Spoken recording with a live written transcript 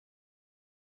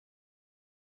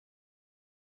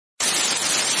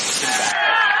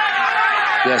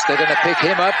Yes, they're going to pick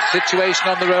him up. Situation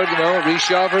on the road at the moment.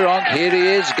 Richard Virenque, here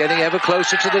he is, getting ever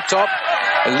closer to the top,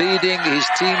 leading his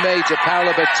teammate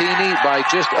Paolo Bettini by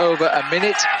just over a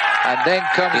minute. And then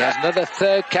he has another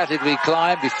third category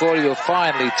climb before he will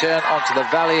finally turn onto the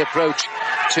valley approach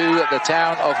to the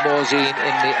town of Mieussy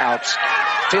in the Alps.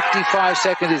 55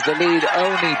 seconds is the lead,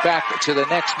 only back to the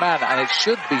next man, and it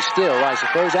should be still, I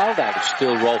suppose, Aldag. It's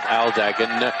still Rolf Aldag,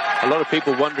 and a lot of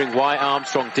people wondering why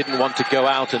Armstrong didn't want to go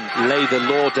out and lay the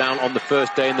law down on the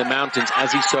first day in the mountains,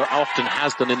 as he so often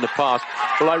has done in the past.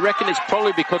 Well, I reckon it's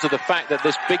probably because of the fact that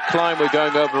this big climb we're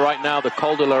going over right now, the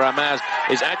Col de la Ramaz,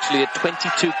 is actually at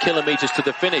 22 kilometers to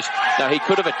the finish. Now, he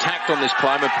could have attacked on this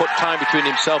climb and put time between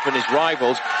himself and his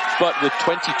rivals, but with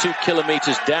 22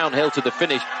 kilometers downhill to the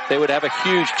finish, they would have a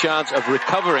huge chance of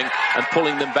recovering and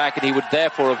pulling them back, and he would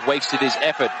therefore have wasted his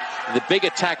effort. The big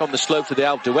attack on the slopes of the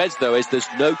Alpe d'Huez, though, is there's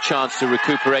no chance to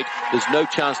recuperate. There's no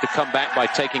chance to come back by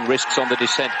taking risks on the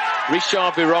descent.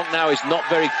 Richard Virenque now is not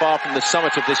very far from the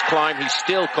summit of this climb. He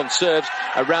still conserves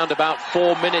around about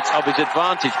 4 minutes of his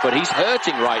advantage, but he's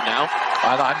hurting right now.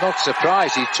 And I'm not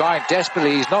surprised. He's trying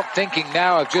desperately. He's not thinking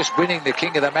now of just winning the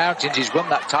King of the Mountains. He's won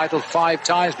that title 5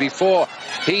 times before.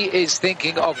 He is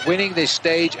thinking of winning this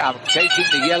stage and taking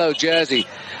the yellow jersey.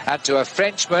 And to a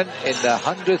Frenchman in the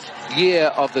 100th year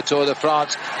of the Tour de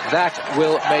France, that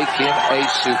will make him a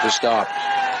superstar.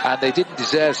 And they didn't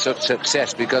deserve such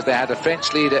success because they had a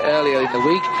French leader earlier in the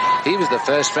week. He was the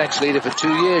first French leader for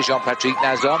 2 years, Jean-Patrick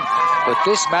Nazon. But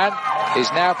this man is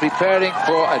now preparing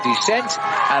for a descent,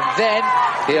 and then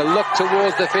he'll look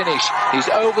towards the finish. He's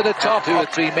over the top. 2 or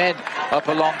 3 men up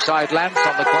alongside Lance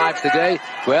on the climbs today.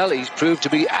 Well, he's proved to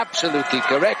be absolutely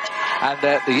correct. And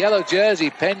the yellow jersey,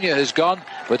 Peña, has gone,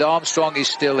 but Armstrong is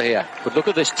still here. But look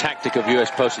at this tactic of US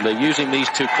Postal. They're using these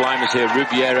 2 climbers here,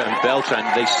 Rubiera and Beltran.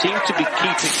 They seem to be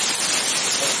keeping...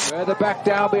 Further back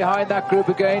down behind that group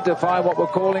again to find what we're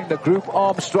calling the Group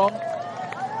Armstrong.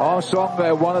 Armstrong,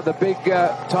 one of the big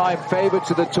time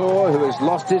favourites of the Tour, who has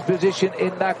lost his position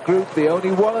in that group. The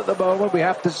only one at the moment, we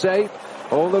have to say.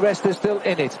 All the rest are still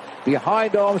in it.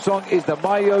 Behind Armstrong is the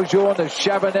Maillot Jaune of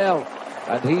Chavanel.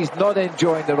 And he's not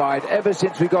enjoying the ride ever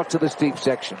since we got to the steep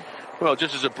section. Well,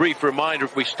 just as a brief reminder,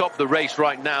 if we stop the race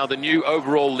right now, the new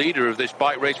overall leader of this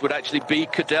bike race would actually be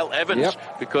Cadel Evans.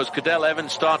 Yep. Because Cadel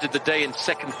Evans started the day in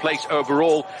 2nd place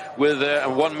overall with a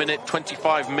 1 minute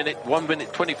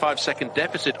 25 second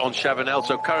deficit on Chavanel.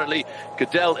 So currently,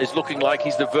 Cadel is looking like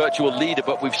he's the virtual leader,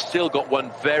 but we've still got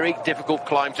one very difficult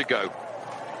climb to go.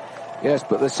 Yes,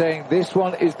 but they're saying this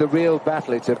one is the real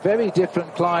battle. It's a very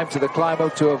different climb to the climb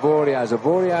up to Avoriaz.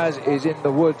 Avoriaz is in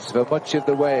the woods for much of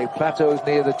the way. Plateaus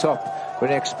near the top. We're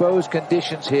in exposed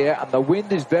conditions here, and the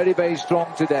wind is very, very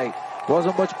strong today.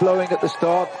 Wasn't much blowing at the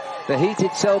start. The heat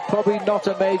itself probably not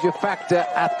a major factor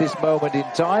at this moment in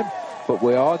time, but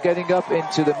we are getting up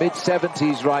into the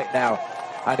mid-70s right now.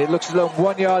 And it looks as though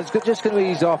 1 yard is just going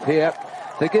to ease off here.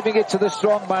 They're giving it to the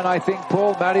strong man, I think,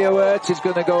 Paul. Mario Ertz is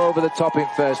going to go over the top in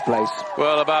first place.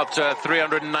 Well, about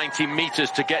 390 meters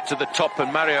to get to the top,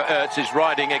 and Mario Ertz is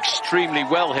riding extremely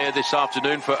well here this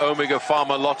afternoon for Omega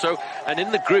Pharma Lotto. And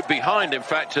in the group behind, in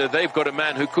fact, they've got a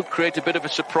man who could create a bit of a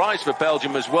surprise for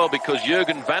Belgium as well, because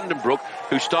Jurgen van den Broek,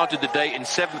 who started the day in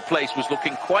 7th place, was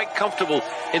looking quite comfortable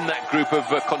in that group of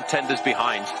contenders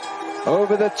behind.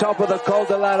 Over the top of the Col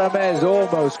de la Ramaz,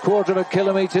 almost 1/4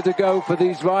 kilometre to go for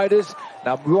these riders.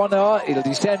 Now, 1 hour, he'll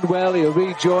descend well, he'll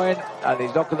rejoin, and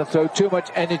he's not going to throw too much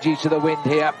energy to the wind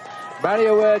here.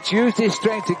 Mario Ertz used his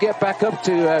strength to get back up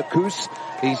to Koos.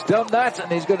 He's done that,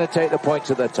 and he's going to take the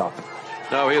points at the top.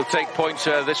 No, he'll take points.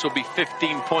 This will be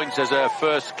 15 points as a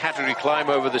first category climb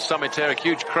over the summit here. A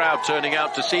huge crowd turning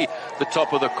out to see the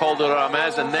top of the Col de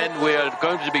Ramaz. And then we're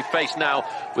going to be faced now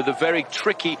with a very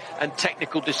tricky and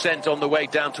technical descent on the way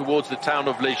down towards the town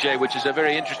of Léger, which is a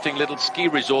very interesting little ski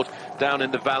resort down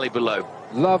in the valley below.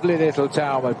 Lovely little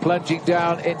town. We're plunging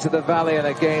down into the valley, and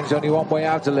again, there's only one way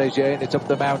out of Léger, and it's up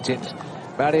the mountains.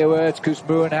 Mario Ertz, Koos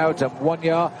Moerenhout, and 1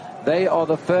 yard. They are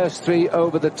the first 3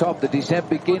 over the top. The descent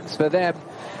begins for them.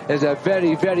 There's a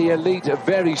very, very elite, a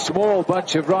very small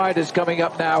bunch of riders coming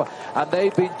up now, and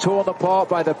they've been torn apart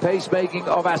by the pacemaking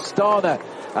of Astana.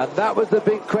 And that was the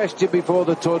big question before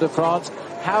the Tour de France.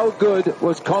 How good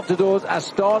was Contador's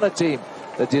Astana team?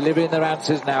 They're delivering their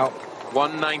answers now.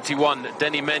 191,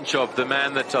 Denny Menchov, the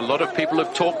man that a lot of people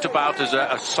have talked about as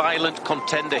a silent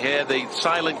contender here, the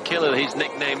silent killer his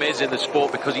nickname is in the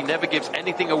sport, because he never gives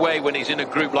anything away when he's in a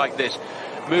group like this.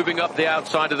 Moving up the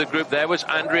outside of the group, there was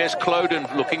Andreas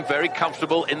Kloden looking very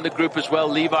comfortable in the group as well.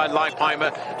 Levi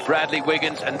Leipheimer, Bradley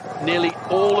Wiggins, and nearly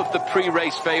all of the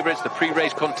pre-race favourites, the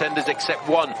pre-race contenders, except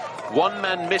one. One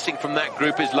man missing from that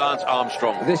group is Lance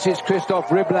Armstrong. This is Christophe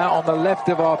Riblin on the left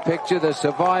of our picture, the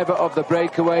survivor of the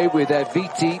breakaway with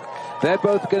depuis. They're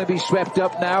both going to be swept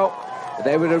up now.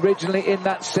 They were originally in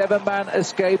that 7-man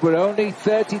escape. We're only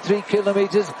 33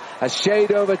 kilometres, a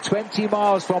shade over 20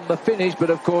 miles from the finish, but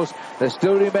of course there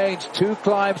still remains 2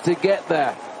 climbs to get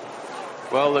there.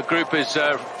 Well, the group is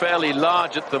fairly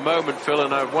large at the moment, Phil,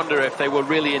 and I wonder if they will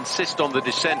really insist on the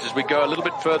descent as we go a little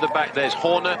bit further back. There's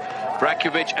Horner,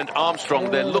 Brakovic and Armstrong.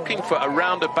 They're looking for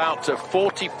around about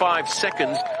 45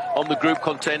 seconds on the group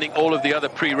containing all of the other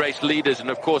pre-race leaders. And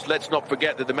of course, let's not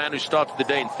forget that the man who started the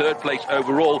day in 3rd place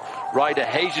overall, Ryder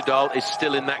Hagedal, is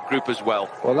still in that group as well.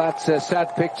 Well, that's a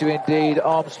sad picture indeed.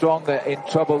 Armstrong in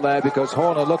trouble there because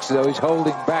Horner looks as though he's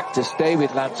holding back to stay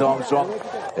with Lance Armstrong.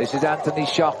 This is Anthony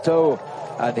Charteau,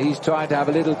 and he's trying to have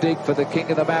a little dig for the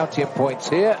King of the Mountain points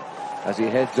here as he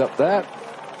heads up there.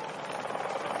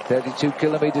 32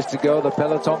 kilometres to go. The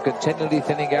peloton continually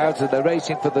thinning out, and they're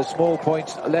racing for the small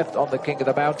points left on the King of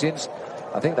the Mountains.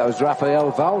 I think that was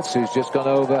Raphael Valls who's just gone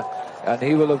over, and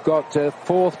he will have got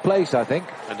 4th place, I think.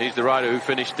 And he's the rider who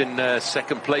finished in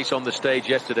 2nd place on the stage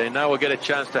yesterday. Now we'll get a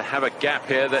chance to have a gap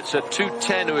here. That's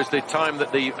 2:10, who is the time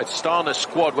that the Astana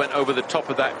squad went over the top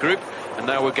of that group. And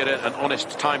now we'll get an honest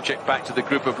time check back to the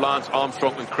group of Lance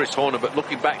Armstrong and Chris Horner. But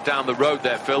looking back down the road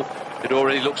there, Phil, it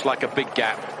already looks like a big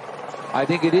gap. I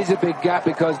think it is a big gap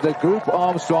because the group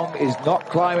Armstrong is not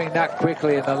climbing that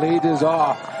quickly, and the leaders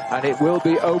are, and it will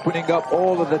be opening up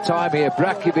all of the time here.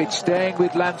 Brakovic staying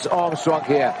with Lance Armstrong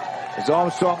here, as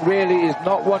Armstrong really is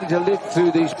not wanting to live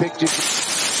through these pictures.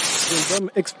 Les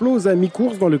hommes explosent à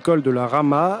mi-course dans le col de la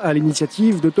Rama à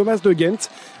l'initiative de Thomas de Ghent.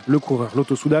 Le coureur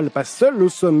Lotto-Soudal passe seul au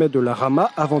sommet de la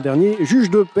Rama, avant-dernier juge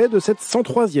de paix de cette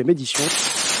 103e édition.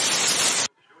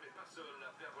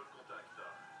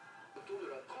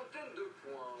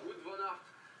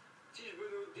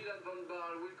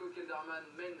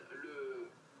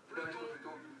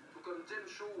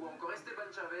 Ou encore Esteban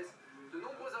Chavez, de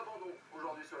nombreux abandons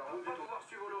aujourd'hui sur la route. Va pouvoir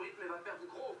suivre le rythme et va perdre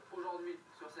gros aujourd'hui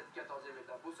sur cette 14e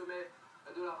étape. Au sommet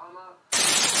de la Rama.